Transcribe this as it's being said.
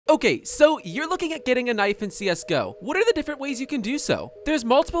Okay, so you're looking at getting a knife in CSGO. What are the different ways you can do so? There's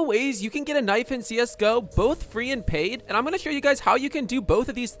multiple ways you can get a knife in CSGO, both free and paid, and I'm going to show you guys how you can do both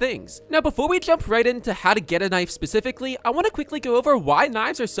of these things. Now, before we jump right into how to get a knife specifically, I want to quickly go over why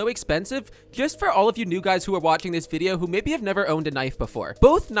knives are so expensive, just for all of you new guys who are watching this video who maybe have never owned a knife before.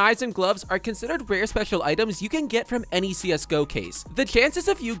 Both knives and gloves are considered rare special items you can get from any CSGO case. The chances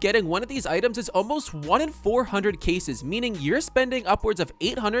of you getting one of these items is almost 1 in 400 cases, meaning you're spending upwards of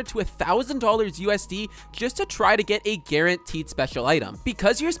 $800 to $1,000 USD just to try to get a guaranteed special item.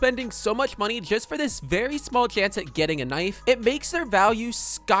 Because you're spending so much money just for this very small chance at getting a knife, it makes their value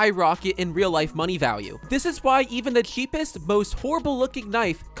skyrocket in real life money value. This is why even the cheapest, most horrible looking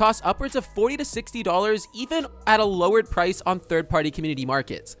knife costs upwards of $40 to $60 even at a lowered price on third-party community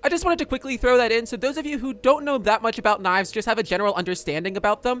markets. I just wanted to quickly throw that in so those of you who don't know that much about knives just have a general understanding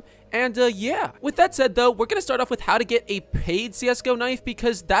about them. And yeah, with that said though, we're going to start off with how to get a paid CSGO knife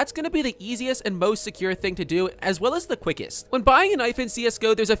because that's going to be the easiest and most secure thing to do, as well as the quickest. When buying a knife in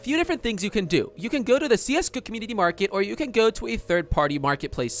CSGO, there's a few different things you can do. You can go to the CSGO community market, or you can go to a third-party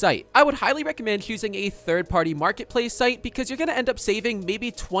marketplace site. I would highly recommend choosing a third-party marketplace site because you're going to end up saving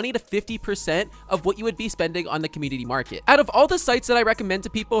maybe 20 to 50% of what you would be spending on the community market. Out of all the sites that I recommend to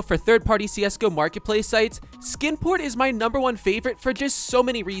people for third-party CSGO marketplace sites, Skinport is my #1 favorite for just so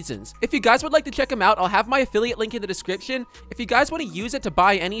many reasons. If you guys would like to check them out, I'll have my affiliate link in the description. If you guys want to use it to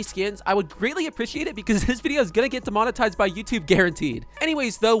buy any skins, I would greatly appreciate it because this video is gonna get demonetized by YouTube guaranteed.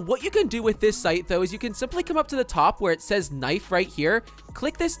 Anyways though, what you can do with this site though is you can simply come up to the top where it says knife right here,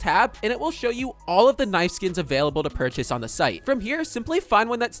 click this tab, and it will show you all of the knife skins available to purchase on the site. From here, simply find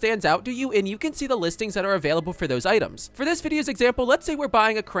one that stands out to you and you can see the listings that are available for those items. For this video's example, let's say we're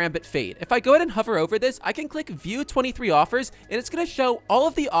buying a Karambit Fade. If I go ahead and hover over this, I can click view 23 offers and it's gonna show all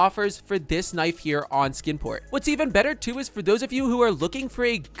of the offers for this knife here on Skinport. What's even better too is for those of you who are looking for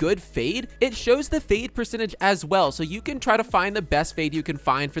a good fade, it shows the fade percentage as well, so you can try to find the best fade you can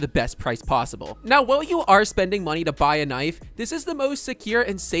find for the best price possible. Now, while you are spending money to buy a knife, this is the most secure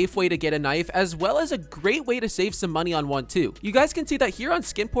and safe way to get a knife, as well as a great way to save some money on one too. You guys can see that here on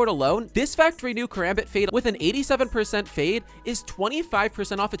Skinport alone, this factory new Karambit Fade with an 87% fade is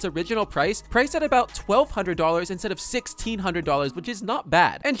 25% off its original price, priced at about $1,200 instead of $1,600, which is not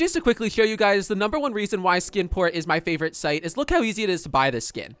bad. And just to quickly show you guys, the #1 reason why Skinport is my favorite site is look how easy it is to buy this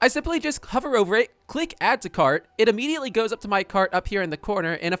skin. I simply just hover over it, click add to cart, it immediately goes up to my cart up here in the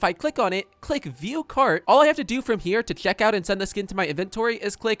corner, and if I click on it, click view cart, all I have to do from here to check out and send the skin to my inventory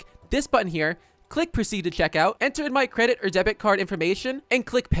is click this button here, click proceed to checkout, enter in my credit or debit card information, and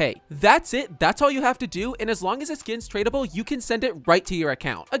click pay. That's it. That's all you have to do, and as long as the skin's tradable, you can send it right to your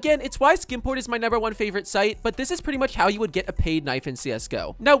account. Again, it's why Skinport is my #1 favorite site, but this is pretty much how you would get a paid knife in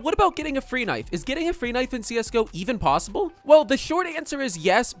CSGO. Now, what about getting a free knife? Is getting a free knife in CSGO even possible? Well, the short answer is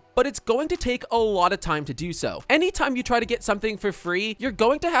yes, but it's going to take a lot of time to do so. Anytime you try to get something for free, you're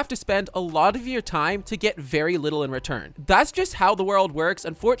going to have to spend a lot of your time to get very little in return. That's just how the world works.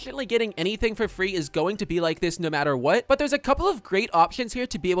 Unfortunately, getting anything for free is going to be like this no matter what, but there's a couple of great options here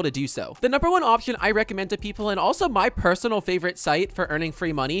to be able to do so. The #1 option I recommend to people, and also my personal favorite site for earning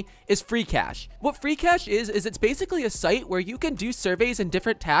free money, is Freecash. What Freecash is it's basically a site where you can do surveys and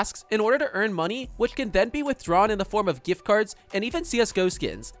different tasks in order to earn money, which can then be withdrawn in the form of gift cards and even CSGO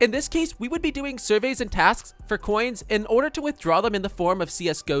skins. In this case, we would be doing surveys and tasks for coins in order to withdraw them in the form of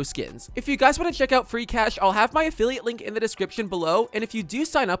CSGO skins. If you guys want to check out Freecash, I'll have my affiliate link in the description below, and if you do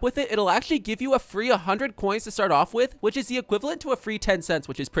sign up with it, it'll actually give you a free 100 coins to start off with, which is the equivalent to a free 10 cents,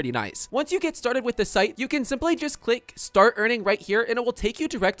 which is pretty nice. Once you get started with the site, you can simply just click start earning right here, and it will take you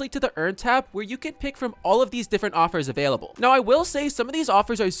directly to the earn tab where you can pick from all of these different offers available. Now, I will say some of these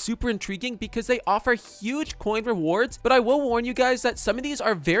offers are super intriguing because they offer huge coin rewards, but I will warn you guys that some of these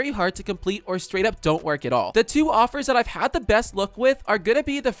are very hard to complete or straight up don't work at all. The two offers that I've had the best luck with are going to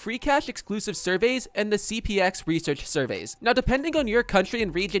be the Freecash exclusive surveys and the CPX research surveys. Now, depending on your country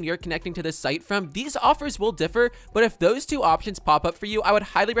and region you're connecting to this site from, these offers will differ, but if those two options pop up for you, I would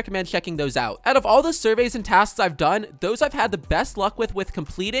highly recommend checking those out. Out of all the surveys and tasks I've done, those I've had the best luck with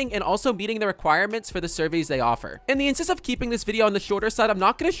completing and also meeting the requirements for the surveys they offer. In the instance of keeping this video on the shorter side, I'm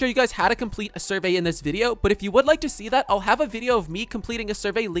not going to show you guys how to complete a survey in this video, but if you would like to see that, I'll have a video of me completing a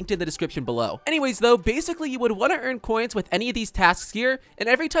survey linked in the description below. Anyways though, basically you would want to earn coins with any of these tasks here, and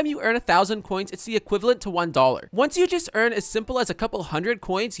every time you earn 1,000 coins, it's the equivalent to $1. Once you just earn as simple as a couple hundred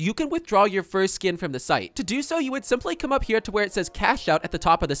coins, you can withdraw your your first skin from the site. To do so, you would simply come up here to where it says cash out at the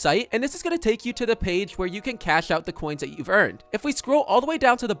top of the site, and this is going to take you to the page where you can cash out the coins that you've earned. If we scroll all the way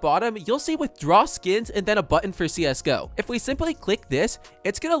down to the bottom, you'll see withdraw skins and then a button for CSGO. If we simply click this,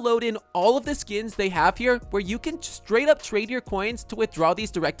 it's going to load in all of the skins they have here where you can straight up trade your coins to withdraw these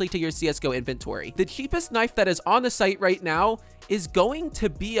directly to your CSGO inventory. The cheapest knife that is on the site right now is going to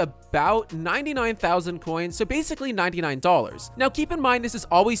be about 99,000 coins, so basically $99. Now keep in mind this is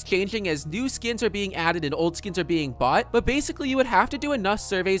always changing as new skins are being added and old skins are being bought, but basically you would have to do enough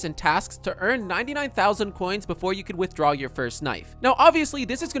surveys and tasks to earn 99,000 coins before you could withdraw your first knife. Now obviously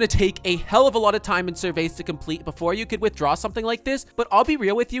this is going to take a hell of a lot of time and surveys to complete before you could withdraw something like this, but I'll be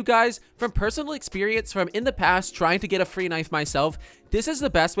real with you guys, from personal experience from in the past trying to get a free knife myself, this is the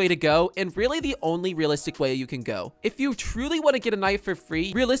best way to go and really the only realistic way you can go. If you truly want to get a knife for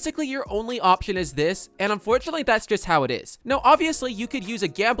free, realistically your only option is this, and unfortunately that's just how it is. Now obviously you could use a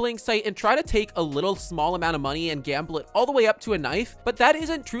gambling site and try to take a little small amount of money and gamble it all the way up to a knife, but that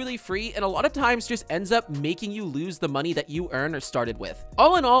isn't truly free and a lot of times just ends up making you lose the money that you earn or started with.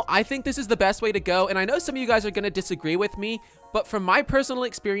 All in all, I think this is the best way to go, and I know some of you guys are going to disagree with me, but from my personal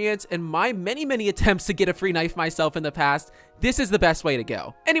experience and my many attempts to get a free knife myself in the past, this is the best way to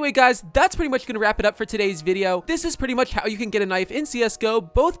go. Anyway guys, that's pretty much going to wrap it up for today's video. This is pretty much how you can get a knife in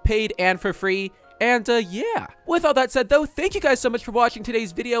CSGO, both paid and for free. And yeah, with all that said though, thank you guys so much for watching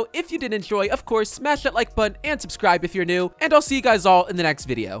today's video. If you did enjoy, of course, smash that like button and subscribe if you're new, and I'll see you guys all in the next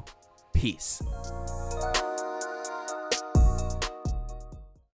video. Peace.